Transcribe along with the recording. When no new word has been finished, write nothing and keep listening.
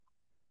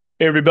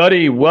Hey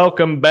everybody,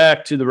 welcome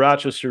back to the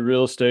Rochester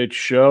Real Estate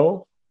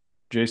Show.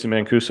 Jason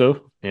Mancuso,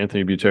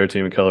 Anthony Butera,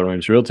 team of Keller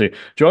Williams Realty,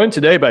 joined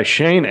today by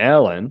Shane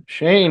Allen.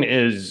 Shane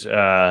is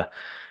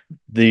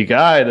the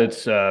guy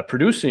that's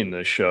producing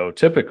this show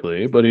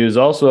typically, but he is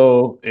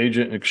also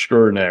agent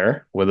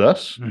extraordinaire with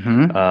us,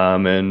 Hmm.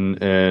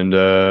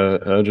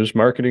 and just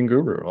marketing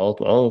guru.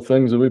 All the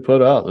things that we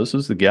put out. This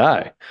is the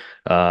guy.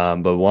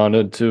 But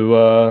wanted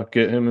to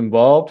get him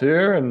involved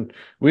here, and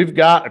we've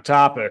got a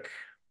topic.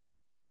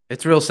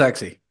 It's real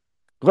sexy.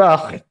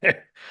 Well,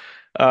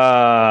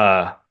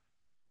 uh,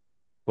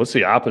 what's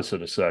the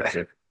opposite of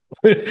sexy?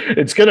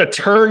 It's gonna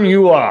turn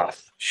you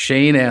off.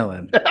 Shane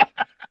Allen.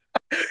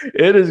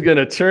 It is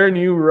gonna turn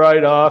you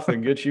right off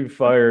and get you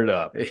fired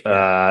up.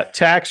 Yeah.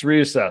 Tax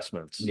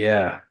reassessments.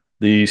 Yeah.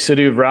 The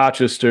city of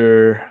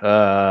Rochester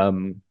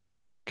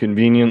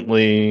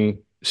conveniently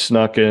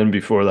snuck in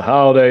before the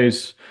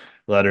holidays.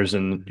 Letters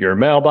in your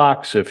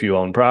mailbox if you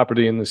own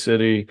property in the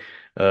city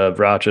of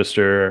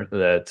Rochester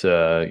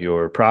that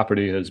your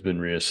property has been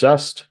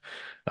reassessed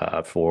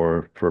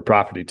for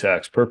property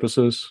tax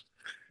purposes,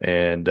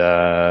 and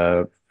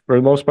for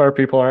the most part,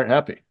 people aren't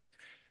happy.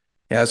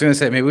 Yeah, I was gonna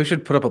say maybe we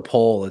should put up a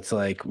poll. It's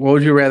like, what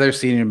would you rather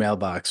see in your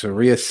mailbox? A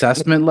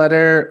reassessment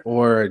letter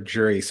or a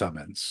jury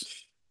summons?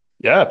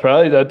 Yeah,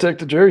 probably I'd take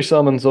the jury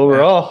summons Yeah. At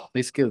overall.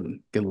 least get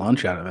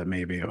lunch out of it,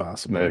 maybe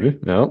possibly. Maybe,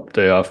 no,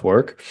 day off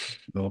work,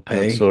 They'll that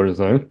pay. sort of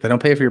thing. They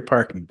don't pay for your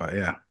parking, but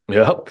yeah.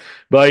 Yep.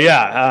 But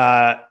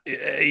yeah,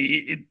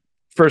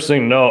 first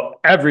thing to know,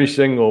 every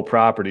single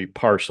property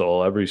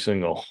parcel, every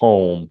single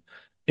home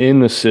in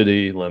the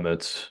city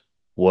limits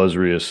was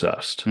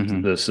reassessed.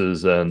 Hmm. This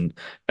is an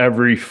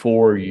every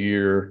 4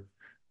 year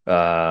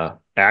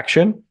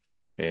action.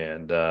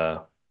 And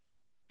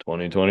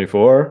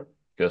 2024,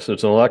 guess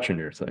it's an election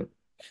year thing.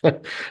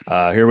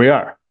 Here we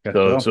are. Gotta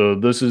So go. so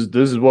this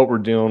is what we're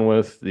dealing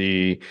with.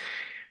 So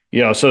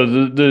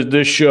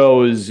this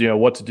show is,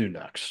 what to do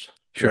next.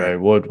 Right. Sure.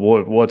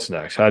 What's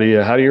next? How do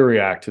you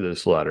react to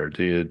this letter?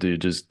 Do you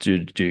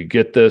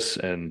get this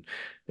and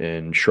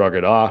shrug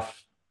it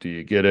off? Do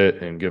you get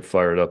it and get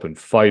fired up and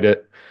fight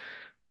it?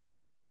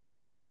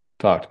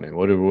 Talk to me.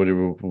 What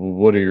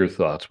are your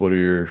thoughts? What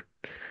do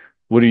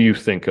you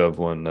think of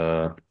when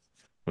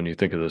you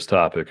think of this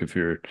topic? If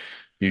you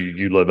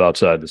live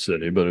outside the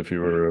city, but if you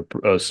were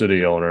a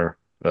city owner,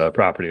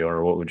 property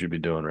owner, what would you be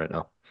doing right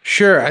now?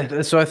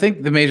 Sure. So I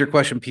think the major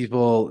question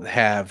people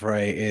have,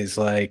 right, is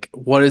like,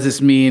 what does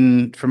this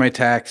mean for my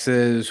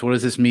taxes? What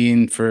does this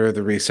mean for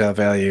the resale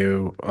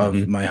value of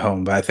Hmm. my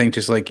home? But I think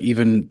just like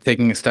even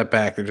taking a step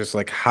back, they're just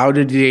like, how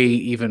did they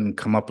even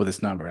come up with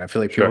this number? I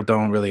feel like people Sure.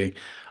 don't really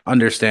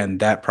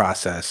understand that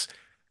process.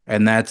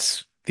 And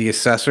that's the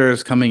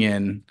assessors coming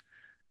in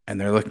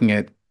and they're looking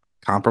at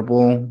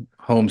comparable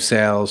home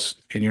sales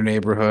in your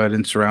neighborhood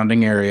and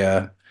surrounding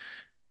area,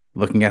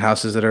 looking at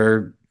houses that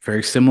are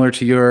very similar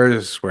to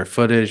yours, square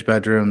footage,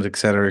 bedrooms, et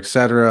cetera, et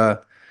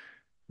cetera.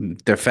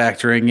 They're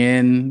factoring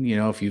in,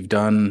 if you've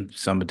done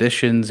some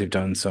additions, you've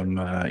done some,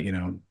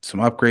 some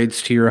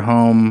upgrades to your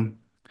home.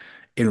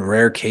 In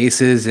rare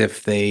cases,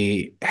 if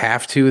they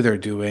have to, they're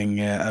doing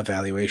a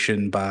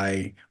evaluation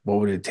by what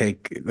would it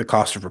take, the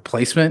cost of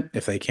replacement,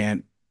 if they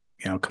can't,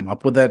 come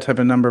up with that type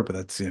of number. But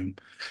that's,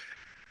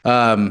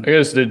 I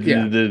guess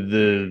yeah,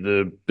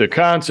 the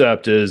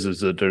concept is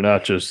that they're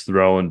not just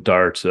throwing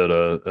darts at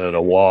a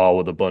wall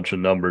with a bunch of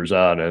numbers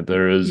on it.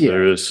 There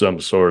yeah. is some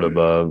sort of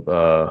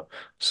a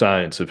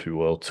science, if you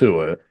will,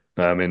 to it.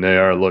 I mean, they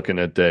are looking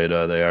at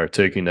data, they are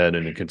taking that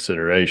into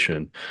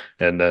consideration,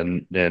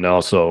 and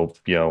also,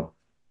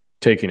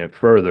 taking it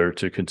further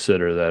to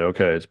consider that,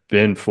 okay, it's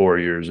been 4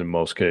 years in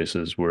most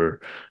cases where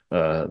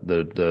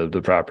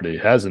the property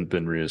hasn't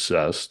been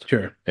reassessed.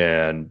 Sure.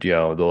 And,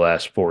 the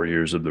last 4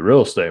 years of the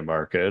real estate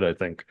market, I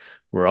think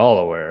we're all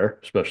aware,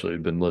 especially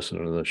been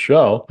listening to the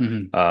show,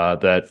 Hmm.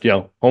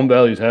 that, home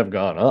values have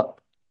gone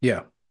up.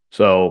 Yeah.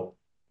 So,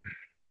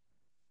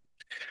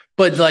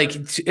 But like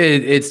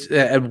it's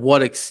at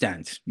what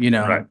extent,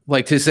 right,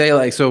 like to say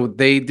like so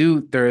they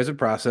do there is a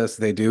process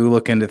they do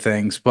look into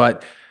things,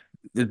 but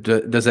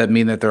does that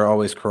mean that they're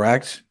always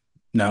correct?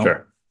 No.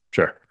 sure,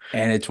 sure.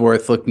 And it's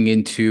worth looking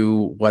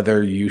into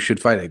whether you should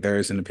fight it. There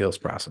is an appeals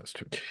process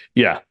too.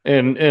 Yeah,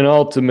 and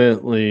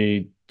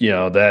ultimately,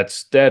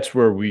 that's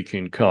where we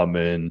can come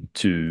in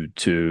to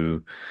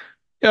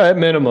yeah, at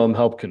minimum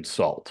help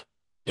consult,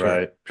 Sure,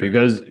 right? sure.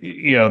 Because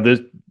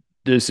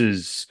this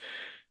is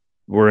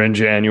we're in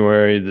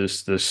January.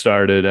 This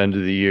started end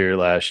of the year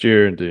last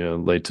year,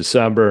 late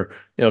December.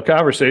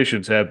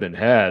 Conversations have been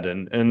had,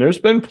 and there's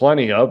been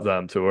plenty of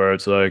them to where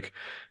it's like,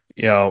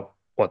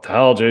 what the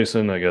hell,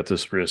 Jason? I got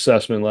this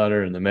reassessment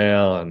letter in the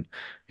mail, and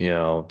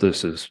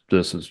this is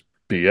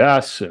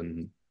BS,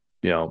 and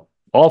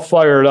all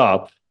fired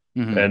up,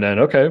 Hmm. and then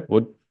okay,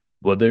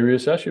 what they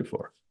reassess you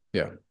for?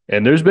 Yeah.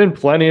 And there's been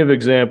plenty of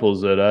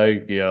examples that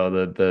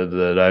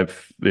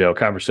I've,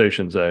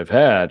 conversations I've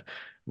had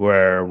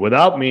where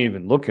without me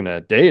even looking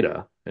at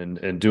data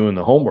and doing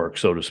the homework,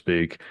 so to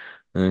speak,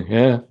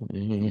 yeah,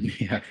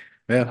 Yeah.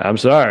 Yeah. I'm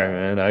sorry,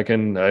 man.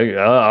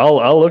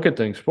 I'll look at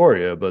things for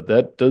you, but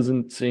that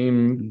doesn't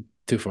seem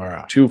Too far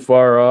off. too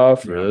far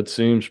off, or Yeah. that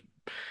seems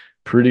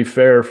pretty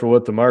fair for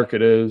what the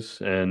market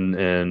is. And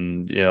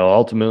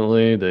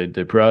ultimately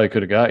they probably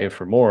could have got you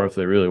for more if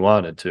they really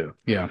wanted to.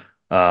 Yeah.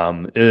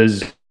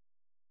 Is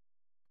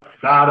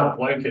not a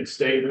blanket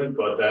statement,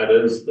 but that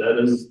is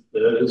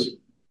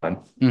fine.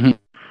 Hmm.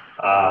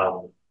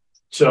 Um,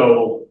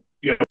 so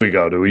we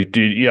go. Do we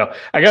do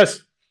I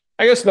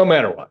guess no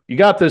matter what, you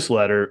got this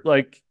letter.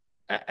 Like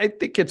I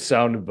think it's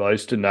sound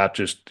advice to not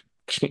just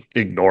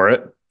ignore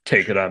it,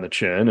 take it on the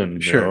chin,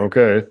 and Sure.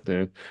 okay,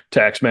 the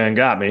tax man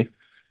got me,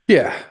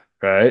 Yeah.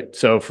 right?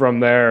 So from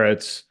there,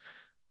 it's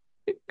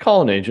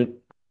call an agent.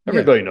 Yeah.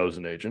 Everybody knows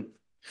an agent,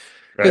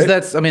 Because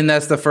right? I mean,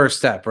 that's the first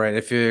step, right?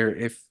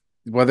 If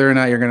whether or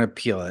not you're going to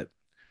appeal it,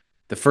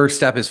 the first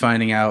step is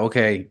finding out,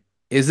 okay,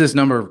 is this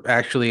number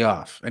actually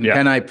off? And Yeah,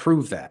 can I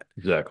prove that?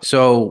 exactly.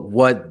 So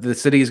what the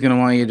city is going to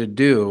want you to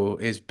do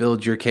is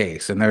build your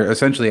case. And they're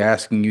essentially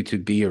asking you to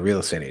be a real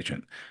estate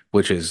agent,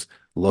 which is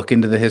look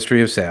into the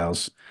history of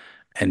sales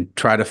and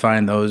try to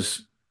find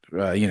those,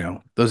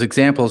 those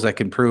examples that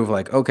can prove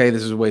like, okay,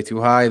 this is way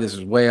too high, this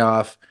is way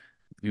off.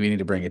 We need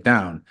to bring it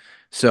down.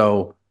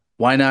 So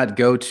why not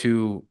go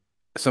to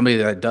somebody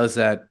that does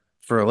that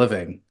for a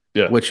living,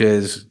 Yeah. which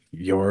is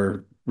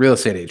your real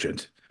estate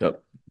agent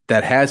Yep.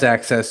 that has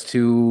access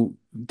to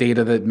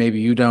data that maybe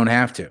you don't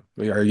have to,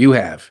 or you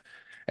have.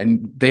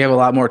 And they have a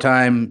lot more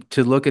time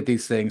to look at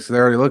these things. So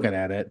they're already looking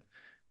at it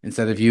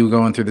instead of you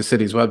going through the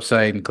city's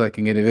website and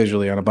clicking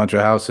individually on a bunch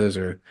of houses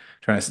or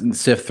trying to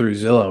sift through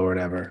Zillow or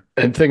whatever.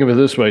 And think of it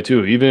this way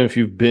too. Even if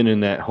you've been in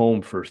that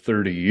home for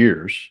 30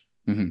 years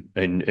Hmm.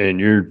 and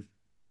your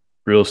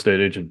real estate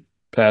agent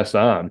passed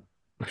on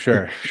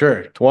Sure,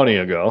 sure. 20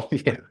 ago,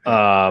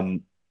 Yeah,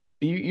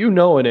 you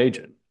know an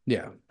agent.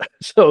 yeah,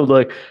 So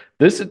like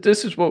this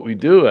is what we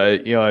do.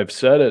 I've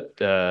said it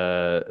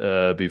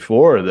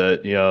before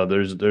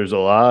that there's a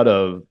lot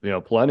of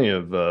plenty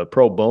of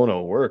pro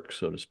bono work,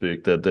 so to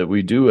speak, that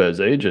we do as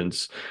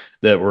agents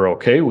that we're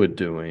okay with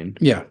doing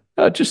yeah,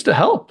 just to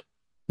help,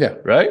 yeah,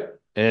 right?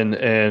 And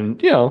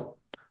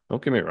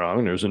don't get me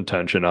wrong, there's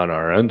intention on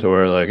our end to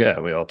where like, yeah,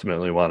 we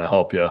ultimately want to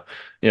help you,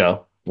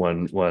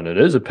 when it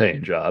is a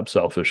paying job,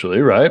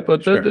 selfishly, right?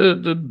 But sure.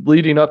 the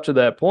leading up to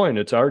that point,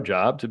 it's our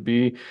job to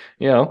be,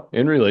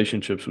 in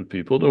relationships with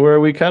people to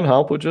where we can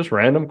help with just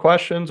random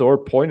questions or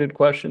pointed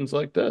questions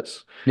like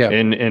this. Yeah,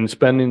 And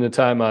spending the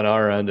time on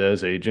our end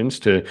as agents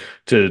to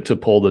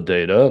pull the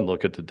data and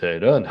look at the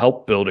data and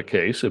help build a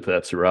case if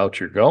that's the route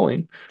you're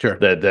going sure.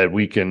 that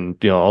we can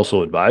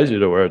also advise you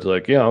to where it's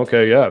like, yeah,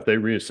 okay, yeah, if they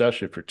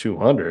reassess you for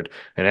 200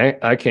 and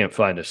I can't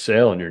find a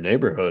sale in your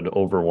neighborhood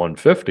over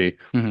 150,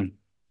 Hmm.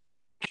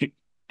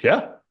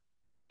 yeah,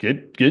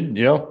 get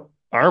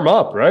arm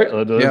up, right?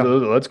 Yeah,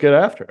 Let's get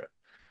after it.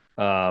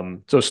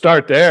 So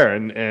start there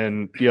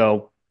and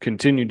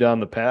continue down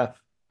the path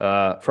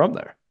from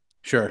there.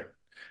 sure.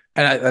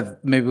 And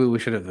maybe we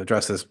should have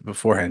addressed this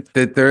beforehand.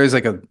 There is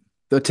like a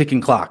ticking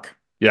clock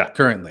Yeah,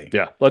 currently,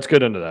 yeah. Let's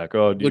get into that.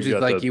 Go. You which is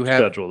got like the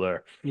schedule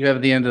there. you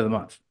have the end of the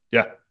month.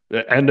 Yeah,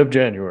 the end of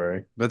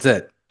January That's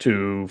it.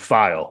 to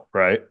file,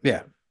 right?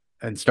 Yeah.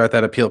 And start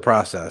that appeal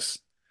process,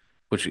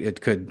 which it's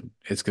going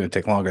to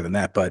take longer than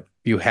that, but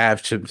you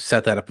have to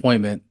set that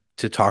appointment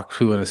to talk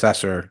to an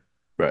assessor,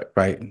 Right.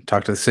 right?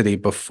 Talk to the city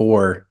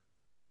before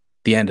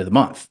the end of the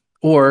month,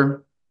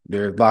 or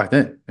they're locked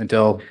in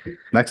until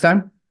next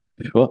time.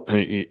 Well,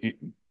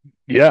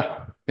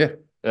 yeah. Yeah.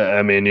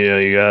 I mean,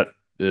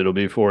 it'll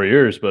be 4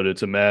 years, but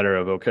it's a matter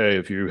of, okay,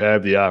 if you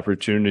have the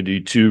opportunity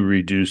to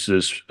reduce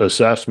this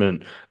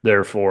assessment,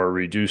 therefore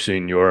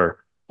reducing your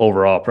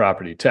overall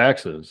property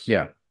taxes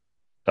Yeah.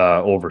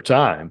 over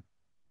time,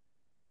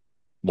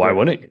 It's why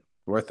wouldn't you?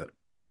 worth it.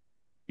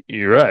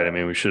 You're right. I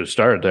mean, we should have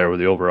started there with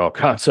the overall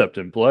concept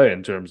in play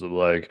in terms of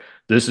like,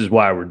 this is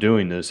why we're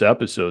doing this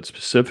episode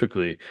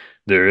specifically.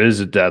 There is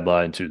a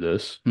deadline to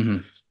this. Hmm.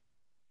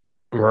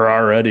 We're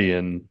already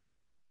in,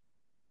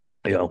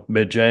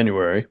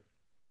 mid-January.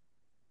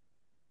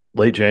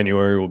 Late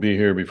January will be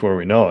here before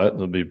we know it.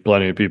 There'll be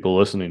plenty of people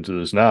listening to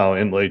this now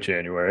in late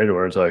January to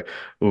where it's like,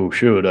 oh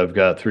shoot, I've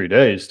got 3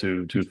 days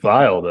to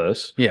file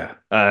this. Yeah.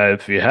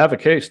 If you have a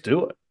case,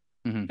 do it.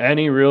 Hmm.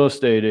 Any real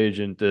estate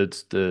agent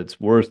that's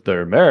worth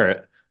their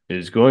merit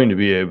is going to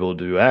be able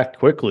to act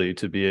quickly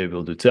to be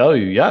able to tell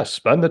you, yes,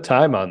 spend the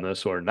time on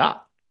this or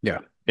not, Yeah.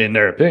 in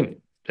their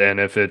opinion. And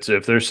if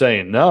they're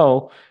saying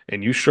no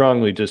and you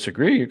strongly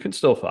disagree, you can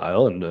still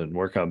file and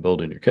work on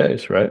building your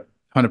case, right?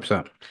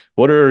 100%.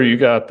 What are you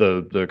got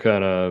the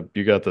kind of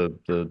you got the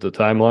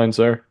timelines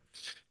there?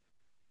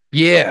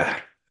 Yeah.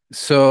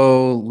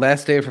 So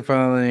last day for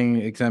filing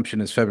exemption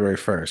is February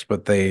 1st,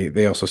 but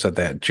they also said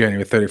that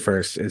January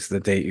 31st is the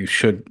date you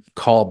should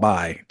call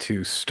by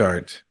to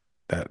start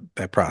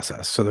that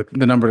process. So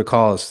the number to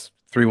call is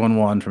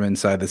 311 from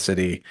inside the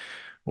city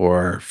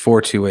or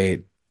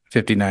 428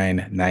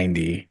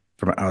 5990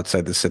 from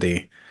outside the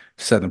city.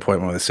 Set an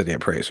appointment with a city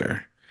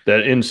appraiser.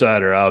 that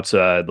inside or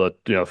outside,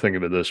 think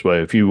of it this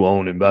way. If you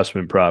own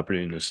investment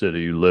property in the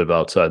city, you live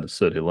outside the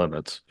city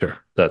limits. Sure.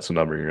 That's the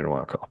number you're going to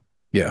want to call.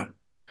 Yeah.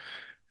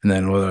 And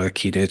then what are the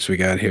key dates we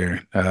got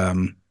here?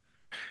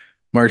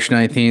 March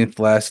 19th,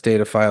 last day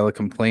to file a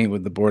complaint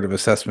with the Board of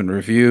Assessment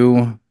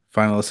Review.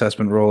 Final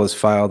assessment roll is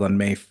filed on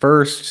May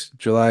 1st.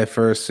 July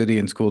 1st, city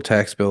and school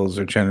tax bills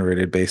are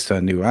generated based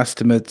on new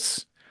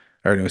estimates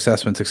or new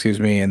assessments, excuse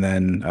me. And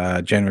then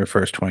January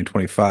 1st,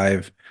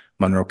 2025,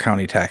 Monroe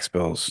County tax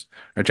bills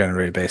are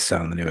generated based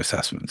on the new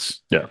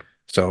assessments. Yeah.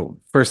 So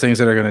first things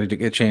that are going to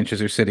get changed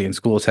is your city and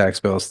school tax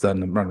bills, then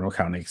the Monroe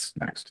County's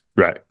next.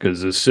 Right.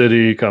 Because the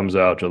city comes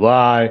out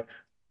July,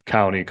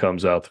 county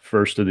comes out the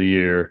first of the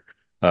year.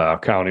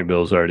 County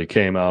bills already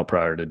came out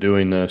prior to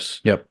doing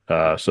this. Yep.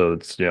 So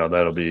it's,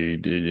 that'll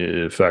be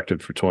effective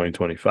for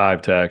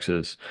 2025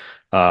 taxes.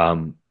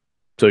 So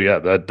yeah,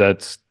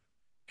 that's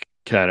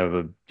kind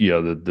of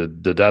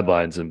the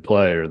deadlines in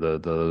play, or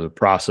the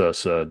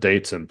process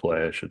dates in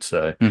play, I should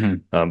say.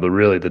 But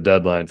really the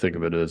deadline, think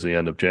of it as the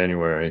end of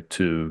January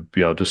to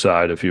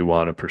decide if you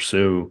want to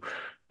pursue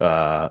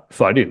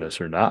fighting this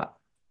or not.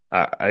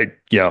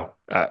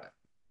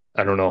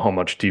 I don't know how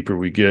much deeper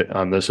we get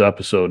on this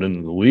episode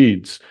into the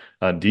weeds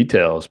on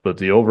details, but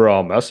the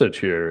overall message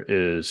here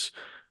is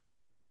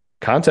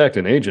contact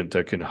an agent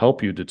that can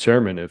help you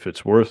determine if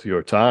it's worth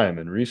your time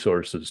and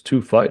resources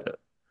to fight it.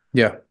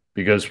 Yeah.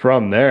 Because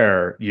from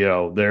there,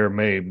 there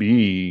may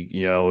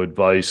be,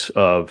 advice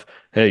of,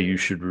 hey, you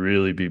should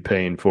really be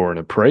paying for an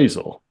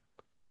appraisal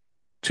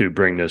to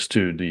bring this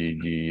to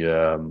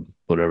the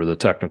whatever the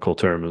technical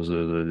term is,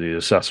 the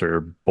assessor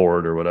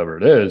board or whatever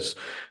it is,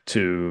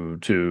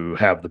 to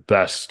have the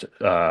best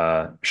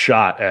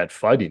shot at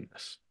fighting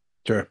this.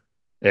 Sure.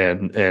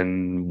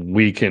 And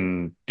we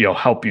can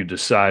help you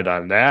decide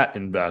on that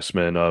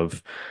investment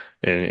of,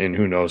 and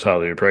who knows how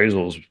the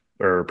appraisals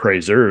or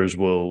appraisers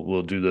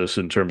will do this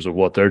in terms of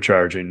what they're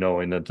charging,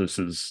 knowing that this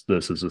is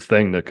a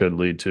thing that could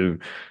lead to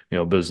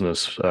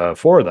business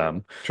for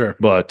them. Sure.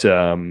 But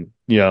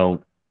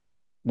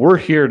we're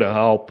here to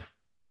help,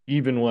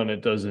 even when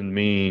it doesn't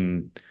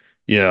mean,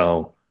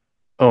 oh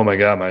my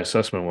God, my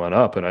assessment went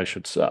up and I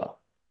should sell.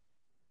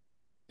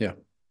 Yeah.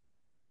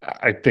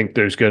 I think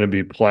there's going to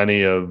be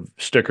plenty of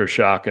sticker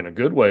shock in a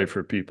good way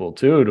for people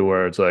too, to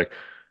where it's like,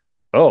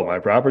 oh, my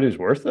property's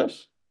worth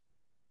this.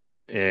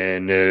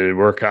 And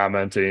we're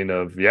commenting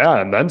of,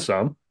 yeah, and then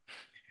some.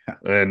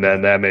 And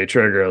then that may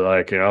trigger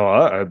like,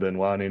 I've been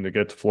wanting to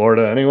get to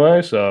Florida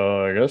anyway,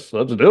 so I guess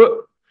let's do it.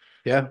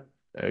 Yeah.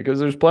 Because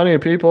there's plenty of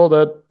people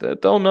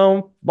that don't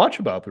know much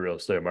about the real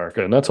estate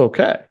market, and that's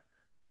okay. At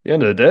the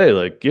end of the day,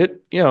 like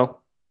get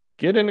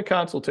into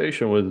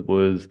consultation with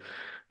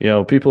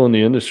people in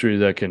the industry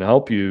that can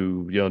help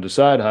you,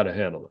 decide how to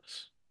handle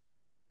this.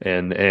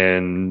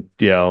 And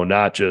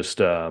not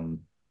just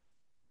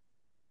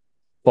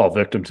fall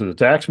victim to the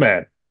tax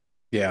man.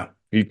 Yeah.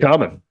 He's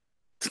coming.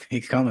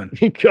 He's coming.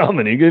 He's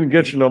coming. He's gonna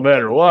get you no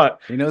matter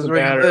what. He knows no where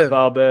you matter live.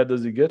 how bad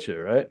does he get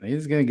you, right?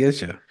 He's gonna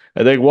get you.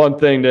 I think one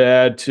thing to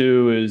add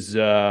too is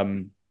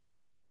in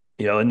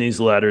these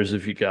letters,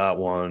 if you got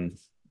one,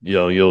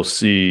 you'll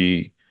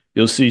see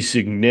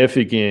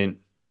significant,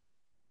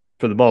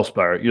 for the most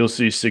part, you'll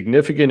see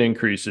significant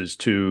increases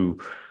to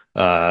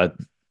or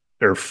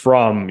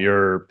from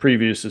your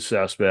previous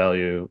assessed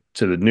value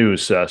to the new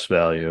assessed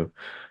value.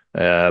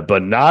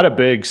 But not a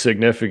big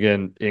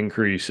significant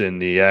increase in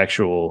the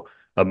actual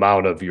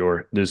amount of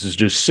this is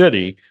just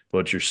city,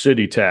 but your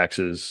city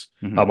taxes,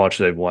 how much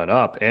they've went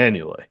up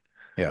annually.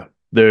 Yeah.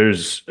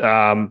 There's,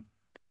 I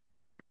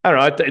don't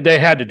know, they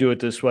had to do it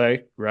this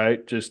way,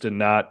 right? Just to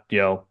not,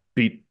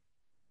 beat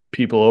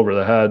people over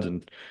the heads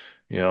and,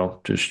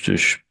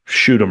 just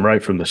shoot them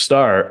right from the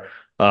start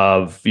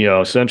of,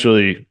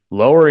 essentially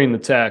lowering the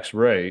tax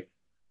rate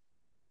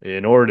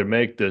in order to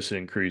make this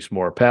increase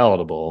more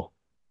palatable.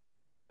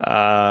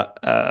 I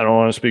don't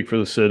want to speak for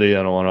the city.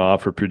 I don't want to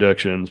offer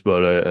predictions,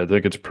 but I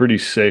think it's pretty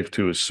safe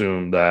to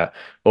assume that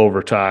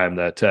over time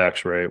that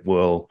tax rate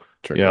will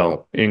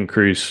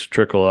increase,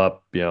 trickle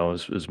up,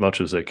 as much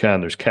as they can.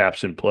 There's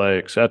caps in play,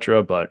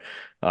 etc. But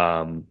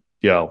I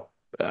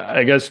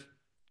guess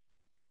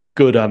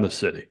good on the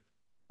city.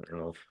 I don't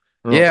know.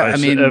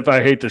 If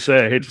I hate to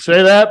say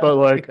that, but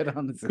like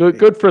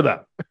good for them.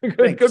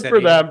 good for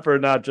them for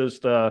not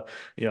just slashing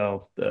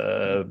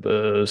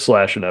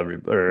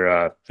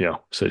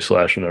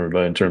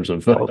everybody in terms of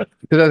because I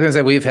was gonna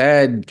say we've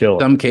had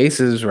some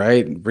cases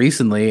right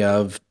recently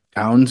of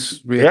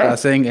towns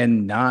reassessing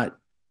and not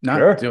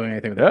doing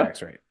anything with the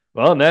tax rate.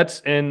 Well, and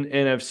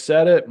I've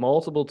said it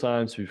multiple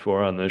times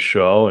before on this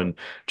show, and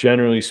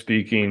generally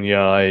speaking,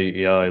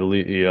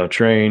 I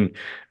train,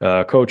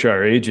 coach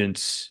our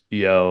agents,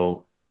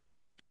 on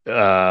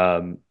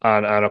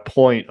a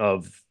point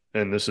of,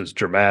 and this is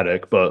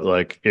dramatic, but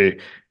like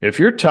if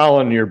you're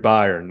telling your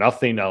buyer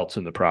nothing else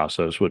in the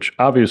process, which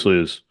obviously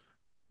is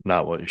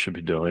not what you should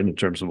be doing in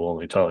terms of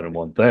only telling them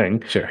one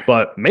thing, sure,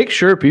 but make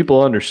sure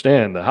people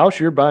understand the house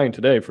you're buying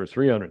today for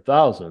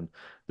 $300,000.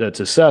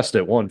 That's assessed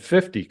at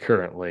 150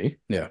 currently.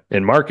 Yeah.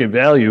 And market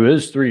value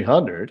is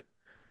 300.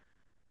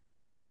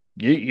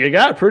 you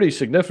got a pretty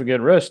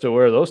significant risk to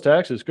where those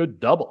taxes could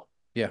double.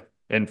 Yeah,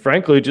 And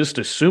frankly, just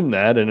assume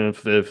that. And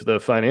if the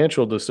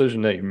financial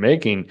decision that you're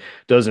making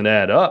doesn't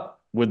add up,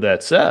 with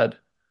that said,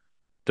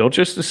 don't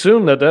just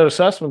assume that that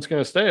assessment's going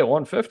to stay at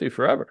 150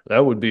 forever.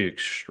 That would be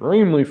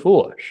extremely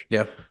foolish.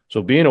 yeah,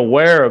 So being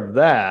aware of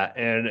that,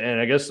 and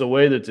I guess the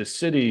way that the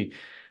city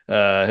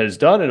has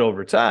done it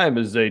over time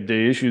is they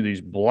issue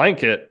these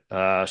blanket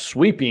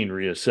sweeping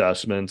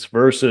reassessments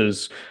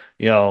versus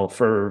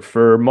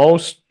for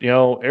most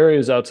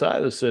areas outside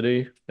the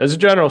city as a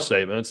general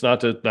statement. It's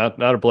not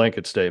a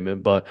blanket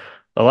statement, but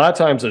a lot of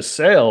times a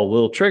sale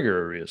will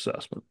trigger a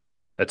reassessment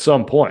at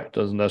some point. It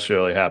doesn't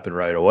necessarily happen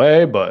right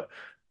away, but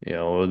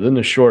within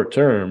the short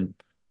term,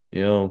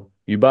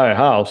 you buy a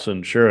house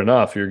and sure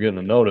enough, you're getting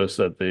a notice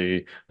that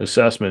the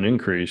assessment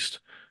increased,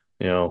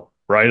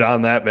 right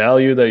on that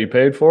value that you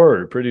paid for,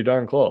 or pretty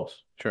darn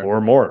close, sure. or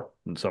more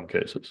in some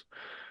cases.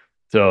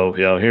 So,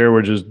 here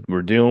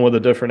we're dealing with a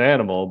different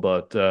animal,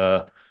 but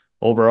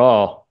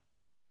overall,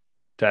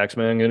 tax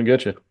man gonna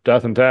get you.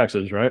 Death and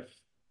taxes, right?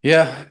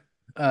 Yeah.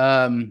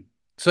 Um,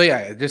 so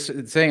yeah,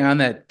 just saying on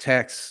that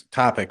tax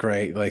topic,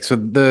 right? Like, so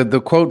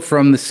the quote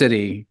from the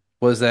city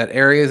was that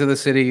areas of the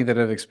city that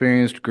have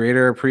experienced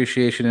greater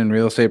appreciation in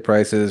real estate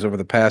prices over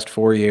the past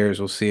 4 years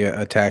will see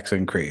a tax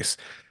increase.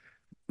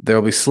 There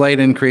will be slight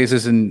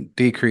increases and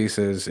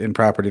decreases in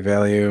property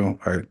value,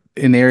 or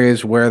in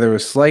areas where there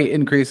was slight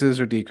increases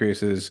or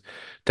decreases,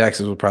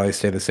 taxes will probably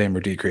stay the same or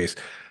decrease.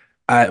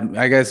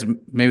 I guess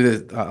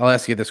maybe I'll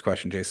ask you this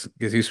question, Jason,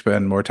 because you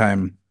spend more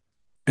time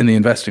in the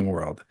investing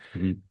world.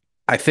 Mhm.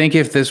 I think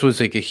if this was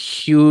like a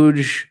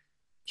huge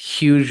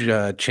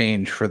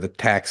change for the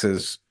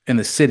taxes in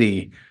the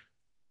city,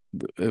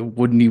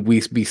 we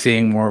be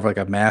seeing more of like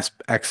a mass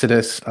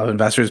exodus of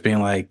investors being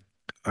like,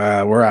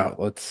 we're out,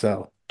 let's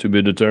sell. To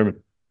be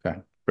determined, Okay.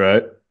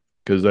 right?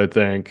 Because I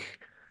think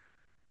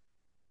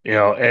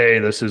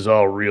this is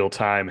all real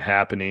time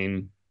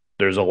happening.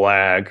 There's a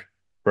lag,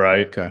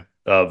 right? Okay.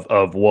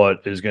 Of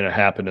what is going to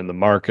happen in the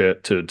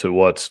market to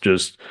what's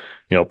just,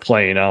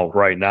 playing out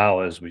right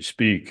now as we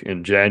speak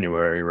in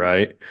January,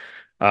 right?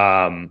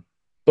 Um,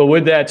 but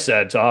with that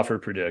said, to offer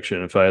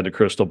prediction, if I had the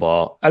crystal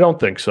ball, I don't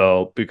think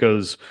so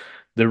because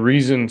the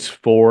reasons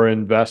for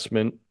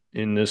investment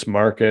in this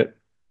market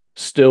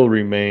still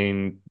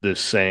remain the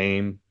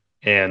same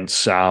and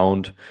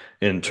sound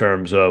in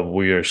terms of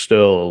we are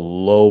still a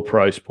low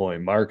price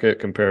point market,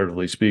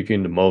 comparatively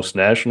speaking, to most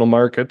national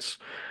markets,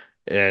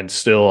 and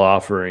still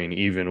offering,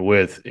 even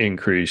with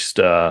increased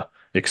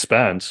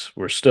expense,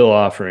 we're still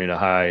offering a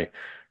high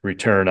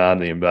return on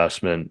the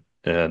investment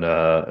and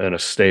a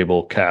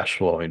stable cash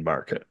flowing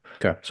market.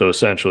 Okay. So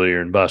essentially,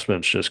 your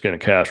investment's just going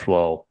to cash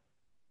flow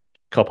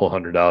a couple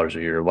 $100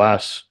 a year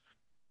less,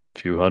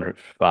 few hundred,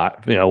 five,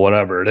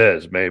 whatever it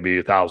is,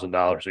 maybe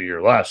 $1,000 a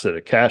year less that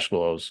it cash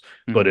flows.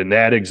 But Mhm. in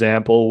that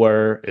example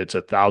where it's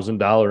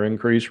 $1,000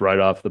 increase right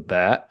off the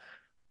bat,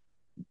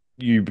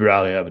 you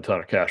probably have a ton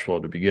of cash flow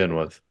to begin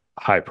with.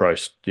 High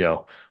priced,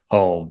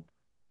 home,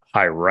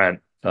 high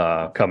rent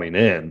coming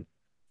in.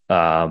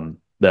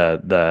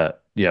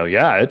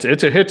 Yeah,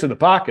 it's a hit to the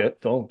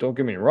pocket. Don't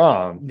get me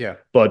wrong, Yeah.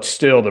 but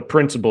still the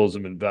principles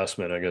of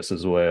investment, I guess,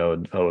 is the way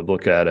I would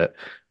look at it,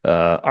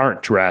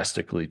 aren't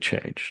drastically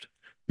changed.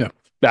 Yeah.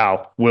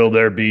 Now, will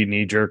there be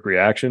knee-jerk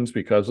reactions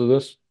because of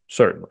this?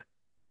 Certainly.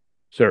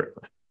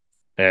 Certainly.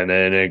 And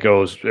then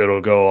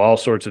it'll go all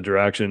sorts of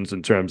directions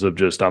in terms of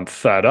just I'm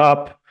fed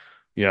up,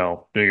 New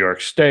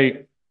York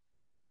State,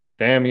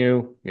 damn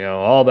you,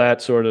 all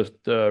that sort of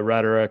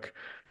rhetoric.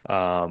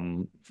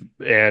 Um,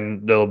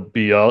 and there'll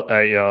be,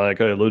 like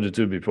I alluded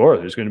to before,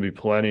 there's going to be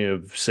plenty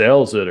of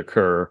sales that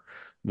occur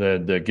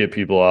that get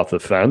people off the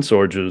fence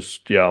or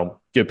just,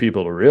 get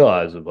people to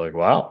realize of like,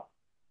 wow,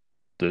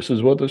 this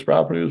is what this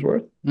property is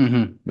worth.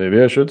 Hmm.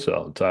 Maybe I should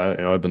sell.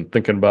 I've been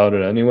thinking about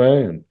it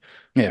anyway,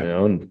 Yeah.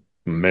 and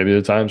maybe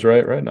the time's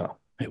right now.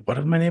 Hey, what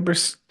have my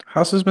neighbor's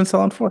house has been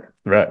selling for?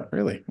 Right.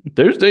 Really?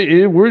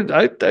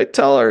 I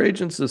tell our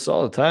agents this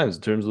all the time in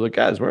terms of like,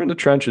 guys, we're in the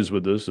trenches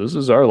with this. This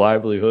is our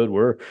livelihood.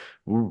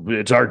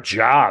 It's our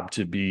job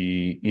to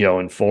be,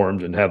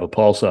 informed and have a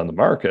pulse on the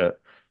market.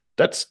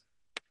 That's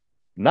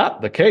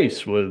not the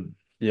case with,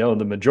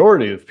 the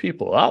majority of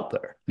people out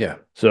there. Yeah.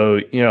 So,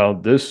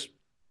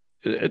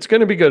 it's going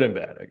to be good and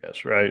bad, I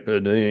guess, right? I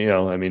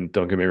mean,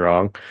 don't get me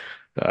wrong.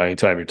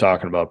 Anytime you're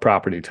talking about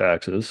property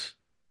taxes,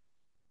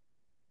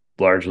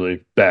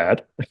 largely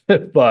bad,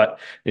 but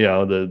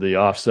the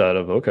offset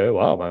of okay,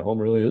 wow, my home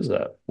really is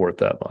that worth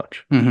that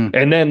much. Hmm.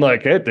 And then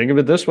like, hey, think of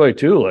it this way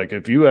too. Like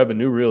if you have a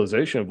new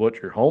realization of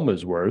what your home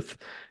is worth,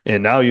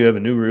 and now you have a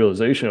new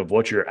realization of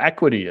what your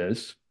equity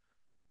is,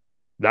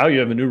 now you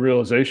have a new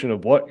realization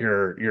of what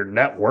your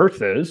net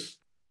worth is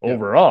Yep.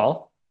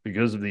 overall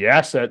because of the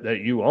asset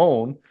that you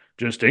own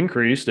just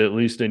increased, at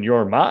least in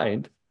your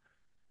mind.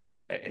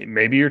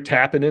 Maybe you're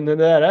tapping into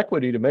that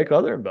equity to make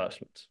other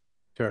investments.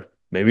 Sure.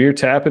 Maybe you're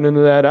tapping into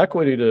that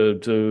equity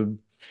to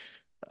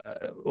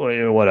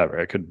well, whatever.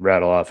 I could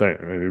rattle off things.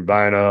 Maybe you're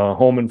buying a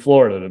home in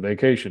Florida to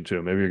vacation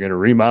to. Maybe you're going to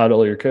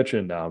remodel your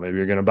kitchen now. Maybe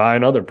you're going to buy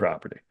another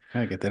property.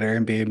 I get that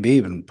Airbnb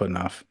been putting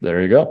off.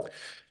 There you go.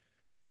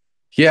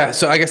 Yeah,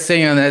 so I guess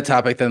staying on that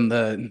topic,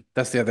 then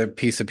that's the other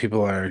piece that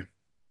people are.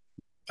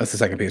 That's the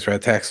second piece,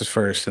 right? Taxes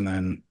first, and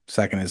then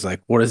second is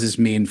like, what does this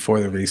mean for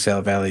the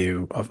resale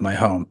value of my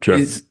home? Sure.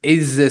 Is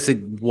this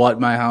what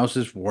my house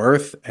is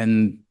worth?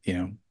 And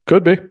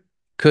Could be.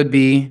 could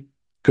be.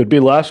 Could be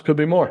less, could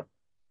be more.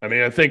 I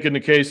mean, I think in the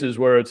cases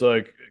where it's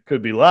like it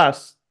could be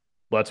less,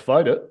 let's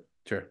fight it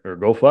Sure. or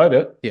go fight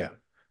it. Yeah.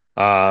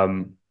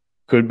 Um,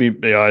 could be,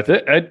 I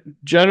think,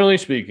 generally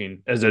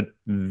speaking, as a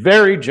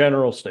very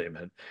general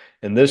statement,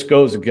 and this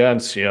goes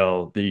against,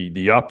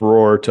 the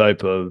uproar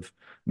type of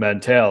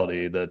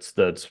mentality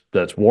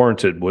that's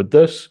warranted with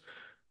this.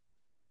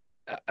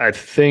 I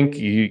think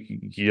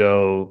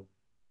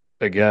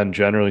again,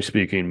 generally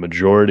speaking,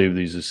 majority of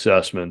these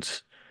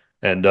assessments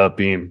end up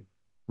being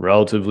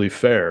relatively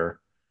fair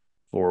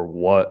for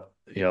what,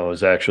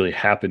 is actually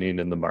happening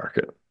in the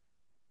market,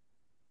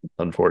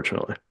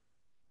 unfortunately.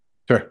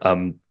 Sure.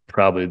 I'm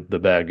probably the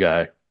bad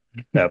guy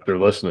after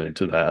listening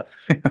to that,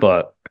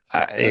 but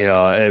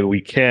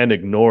we can't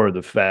ignore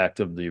the fact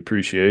of the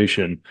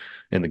appreciation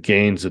and the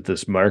gains that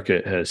this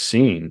market has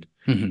seen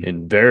Mhm.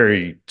 in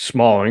very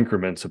small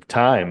increments of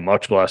time,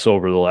 much less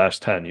over the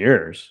last 10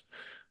 years.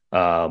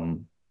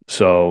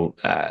 So,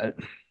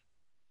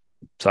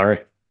 sorry.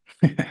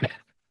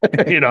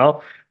 you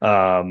know,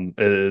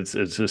 it's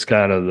just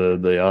kind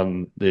of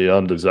the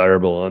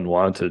undesirable,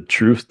 unwanted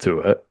truth to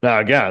it. Now,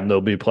 again,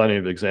 there'll be plenty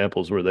of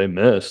examples where they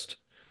missed,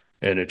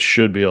 and it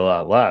should be a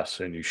lot less,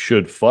 and you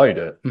should fight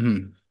it.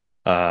 Mhm.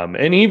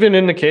 And even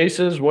in the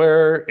cases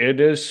where it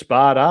is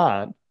spot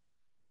on,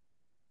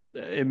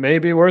 it may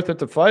be worth it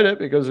to fight it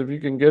because if you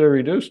can get a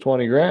reduced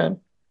 20 grand,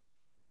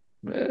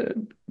 it,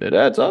 it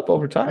adds up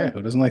over Yeah, time.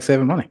 who doesn't like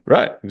saving money?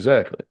 Right,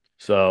 exactly.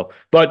 So,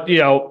 but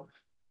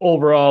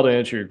overall, to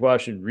answer your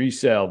question,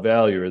 resale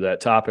value or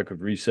that topic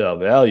of resale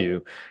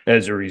value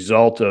as a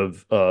result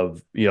of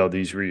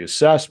these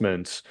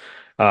reassessments,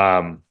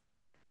 um,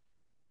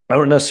 I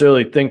don't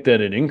necessarily think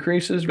that it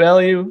increases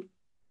value.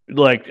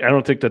 Like, I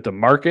don't think that the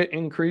market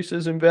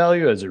increases in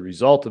value as a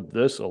result of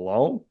this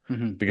alone,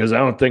 Mhm. because I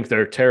don't think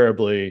they're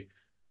terribly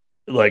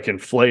like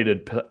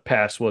inflated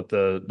past what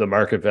the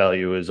market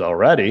value is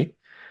already.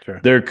 Sure.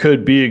 There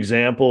could be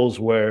examples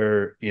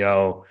where,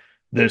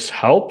 this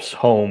helps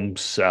homes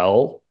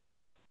sell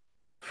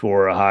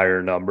for a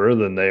higher number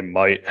than they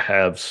might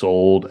have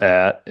sold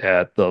at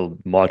the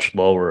much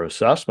lower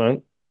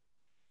assessment.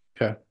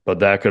 Okay. But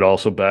that could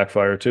also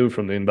backfire too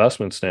from the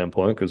investment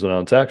standpoint because then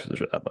on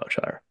taxes are that much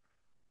higher.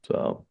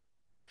 So,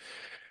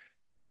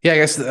 Yeah, I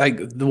guess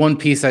like the one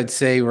piece I'd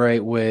say,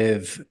 right,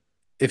 with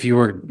if you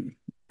were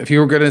if you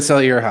were going to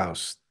sell your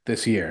house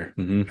this year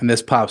mhm. and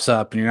this pops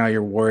up and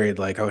you're worried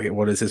like, okay,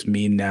 what does this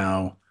mean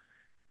now?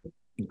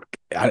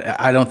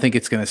 I don't think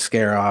it's going to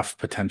scare off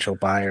potential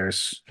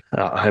buyers.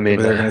 I If mean,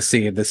 they're going to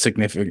see the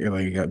significant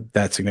like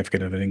that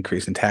significant of an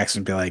increase in tax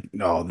and be like,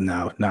 no,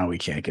 no, we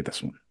can't get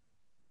this one.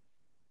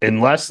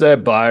 unless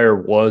that buyer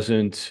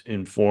wasn't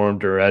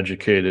informed or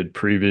educated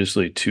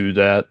previously to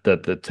that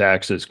the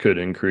taxes could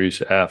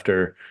increase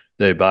after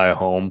they buy a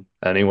home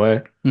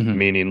anyway. Hmm.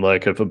 Meaning,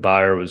 like, if a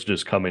buyer was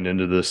just coming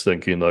into this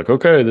thinking, like,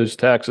 okay, these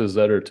taxes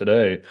that are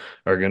today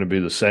are going to be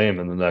the same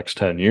in the next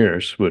 10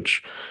 years,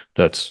 which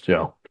that's,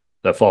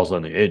 that falls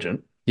on the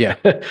agent. Yeah,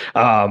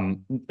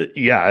 um,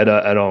 yeah,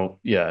 I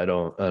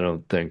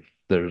don't think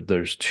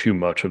there's too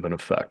much of an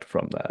effect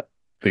from that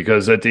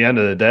because at the end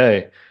of the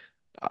day,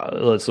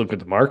 let's look at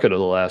the market of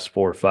the last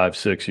 4, 5,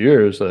 6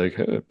 years. Like,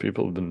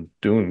 people have been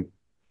doing,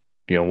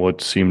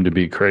 what seem to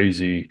be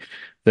crazy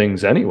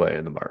things anyway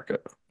in the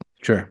market.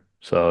 sure.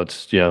 So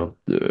it's,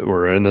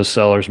 we're in the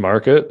seller's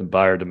market. The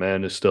buyer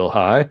demand is still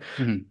high.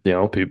 Hmm.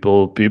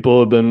 People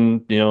have been,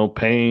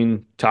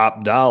 paying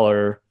top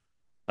dollar.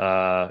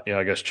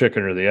 I guess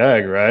chicken or the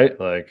egg, right?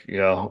 Like,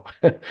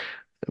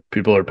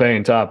 people are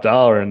paying top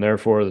dollar, and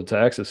therefore the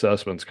tax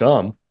assessments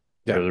come or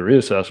Yeah, the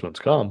reassessments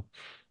come.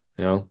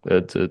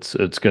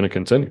 It's going to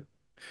continue.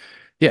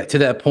 yeah. To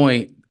that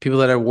point, people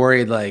that are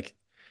worried, like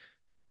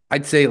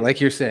I'd say,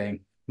 like you're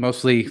saying,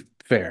 mostly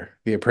fair,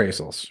 the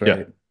appraisals, Yeah,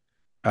 right?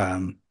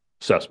 Um,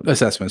 assessments.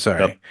 assessment, Yep.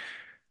 sorry.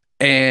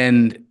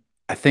 And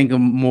I think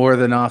more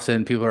than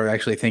often, people are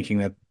actually thinking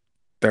that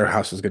their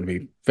house is going to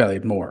be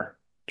valued more.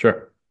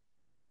 Sure.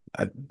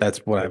 That's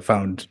what I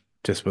found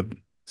just with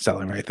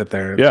selling, right? That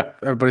Yeah.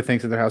 everybody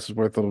thinks that their house is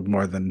worth a little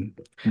more than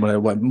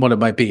what it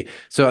might be.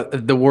 So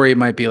the worry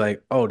might be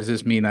like, oh, does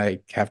this mean I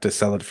have to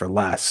sell it for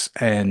less?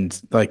 And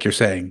like you're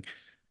saying,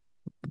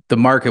 the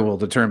market will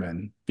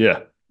determine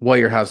Yeah. what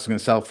your house is going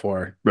to sell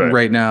for. Right.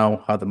 Right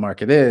now, how the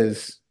market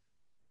is,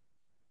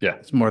 Yeah.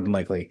 it's more than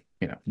likely,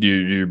 You're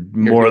you're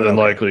more doing than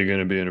okay. likely going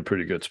to be in a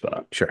pretty good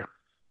spot. Sure.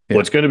 Yeah.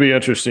 What's going to be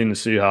interesting to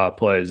see how it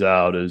plays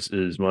out is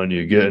when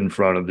you get in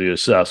front of the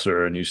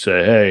assessor and you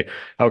say, "Hey,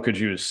 how could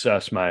you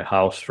assess my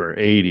house for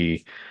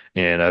 80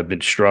 and I've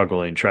been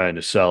struggling trying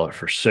to sell it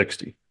for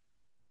 60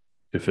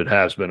 if it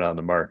has been on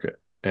the market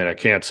and I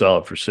can't sell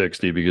it for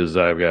 60 because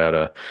I've got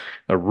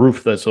a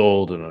roof that's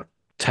old and a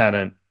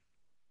tenant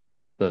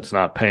that's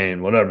not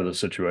paying whatever the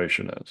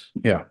situation is.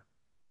 Yeah,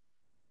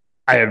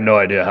 I have no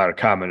idea how to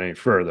comment any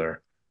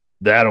further.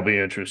 That'll be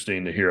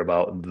interesting to hear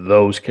about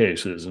those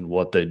cases and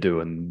what they do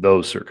in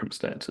those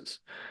circumstances.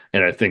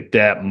 And I think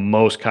that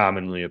most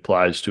commonly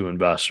applies to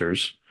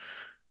investors,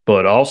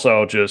 but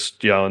also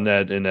just, in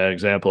that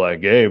example I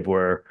gave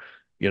where,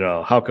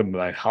 how can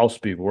my house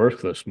be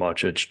worth this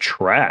much? It's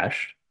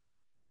trash.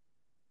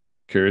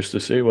 Curious to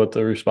see what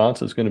the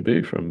response is going to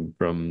be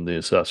from the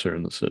assessor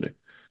in the city.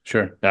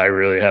 sure. I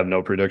really have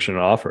no prediction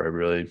to offer.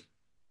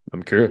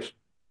 I'm curious.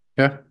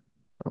 Yeah.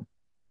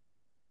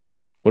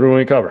 What do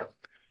we cover?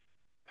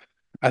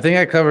 At I think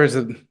that covers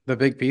the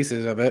big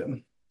pieces of it.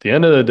 the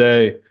end of the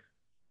day,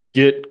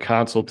 get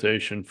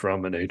consultation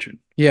from an agent.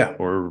 Yeah.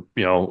 Or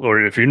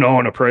if you know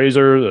an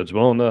appraiser that's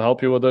willing to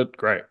help you with it,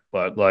 great.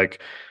 But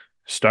like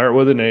start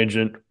with an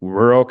agent.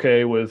 We're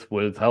okay with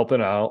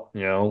helping out,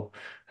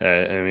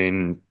 I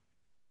mean,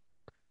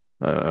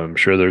 I'm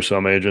sure there's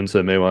some agents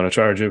that may want to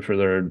charge you for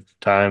their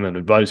time and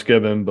advice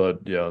given,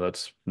 but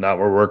that's not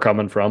where we're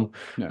coming from.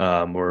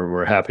 No.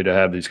 We're happy to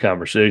have these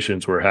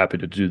conversations. We're happy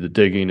to do the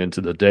digging into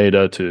the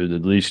data to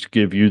at least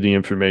give you the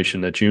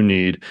information that you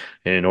need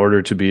in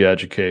order to be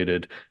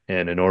educated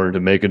and in order to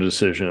make a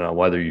decision on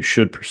whether you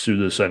should pursue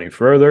this any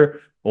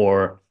further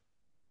or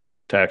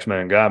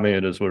taxman got me.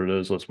 It is what it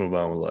is. Let's move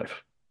on with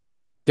life.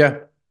 Yeah.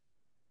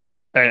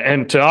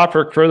 And to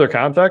offer further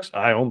context,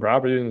 I own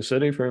property in the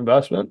city for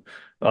investment.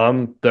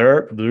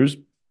 There's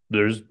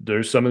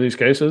some of these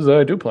cases that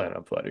I do plan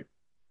on fighting.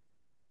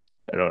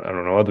 I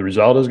don't know what the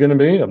result is going to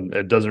be.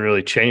 It doesn't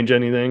really change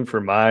anything for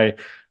my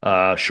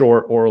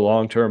short or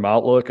long term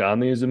outlook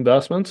on these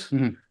investments.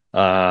 Mhm.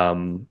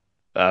 I'm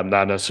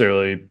not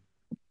necessarily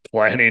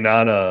planning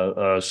on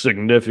a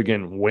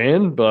significant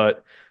win,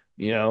 but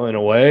in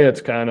a way, it's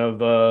kind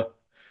of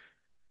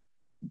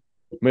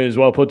may as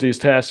well put these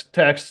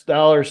tax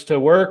dollars to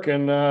work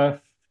and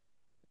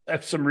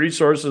have some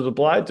resources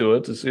applied to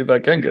it to see if I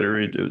can get it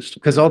reduced.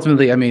 Because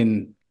ultimately, I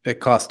mean, it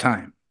costs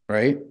time,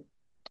 right?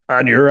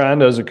 On your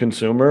end as a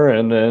consumer,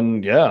 and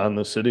then on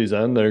the city's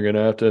end, they're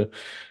gonna have to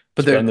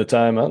But spend there the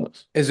time on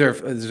this. is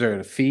there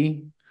a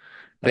fee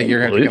I that don't you're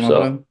gonna have to believe come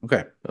up so. with?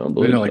 Okay. I don't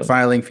There's no believe like so.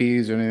 filing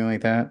fees or anything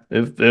like that.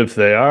 If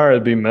they are,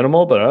 it'd be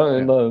minimal, but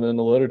in Yeah. the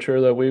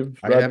literature that we've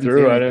I read haven't seen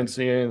through, I didn't anything.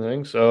 see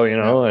anything. So,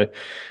 Yeah. I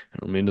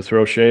don't mean to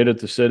throw shade at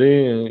the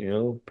city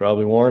and,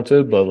 probably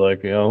warranted, but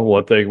like,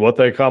 what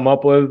they come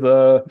up with,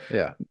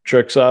 Yeah.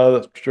 tricks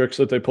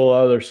that they pull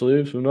out of their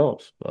sleeves, who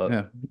knows?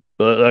 Yeah.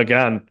 But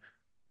again,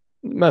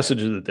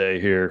 message of the day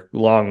here,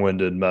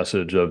 long-winded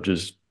message of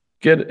just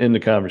get into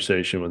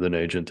conversation with an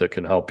agent that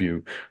can help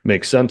you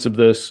make sense of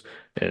this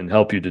and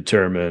help you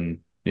determine,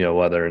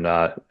 whether or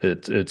not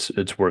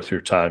it's worth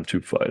your time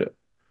to fight it.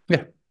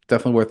 Yeah.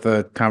 Definitely worth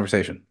the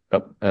conversation.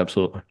 Yep,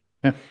 absolutely.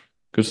 Yeah.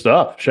 Good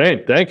stuff.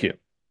 Shane, thank you.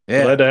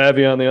 Glad Yeah. to have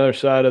you on the other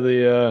side of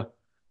the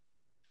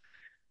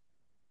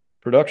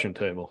production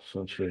table.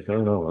 So I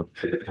don't know.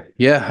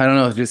 Yeah, I don't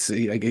know.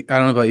 I don't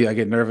know about you. I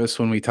get nervous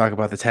when we talk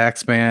about the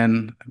tax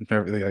man. I'm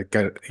nervous, I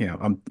got,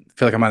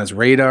 feel like I'm on his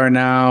radar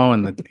now,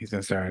 and that he's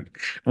gonna start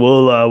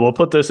We'll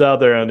put this out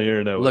there on the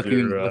internet with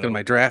looking at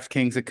my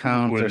DraftKings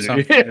account or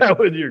something. yeah,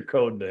 with your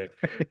code name.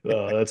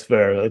 That's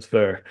fair. That's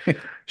fair.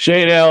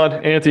 Shane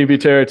Allen, Anthony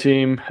Butera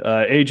team,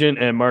 agent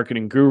and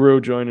marketing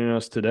guru joining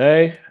us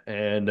today.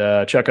 And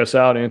check us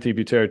out,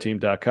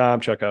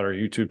 anthonybuterateam.com. Check out our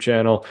YouTube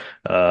channel.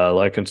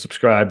 Like and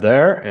subscribe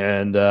there.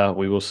 And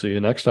we will see you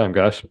next time,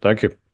 guys. Thank you.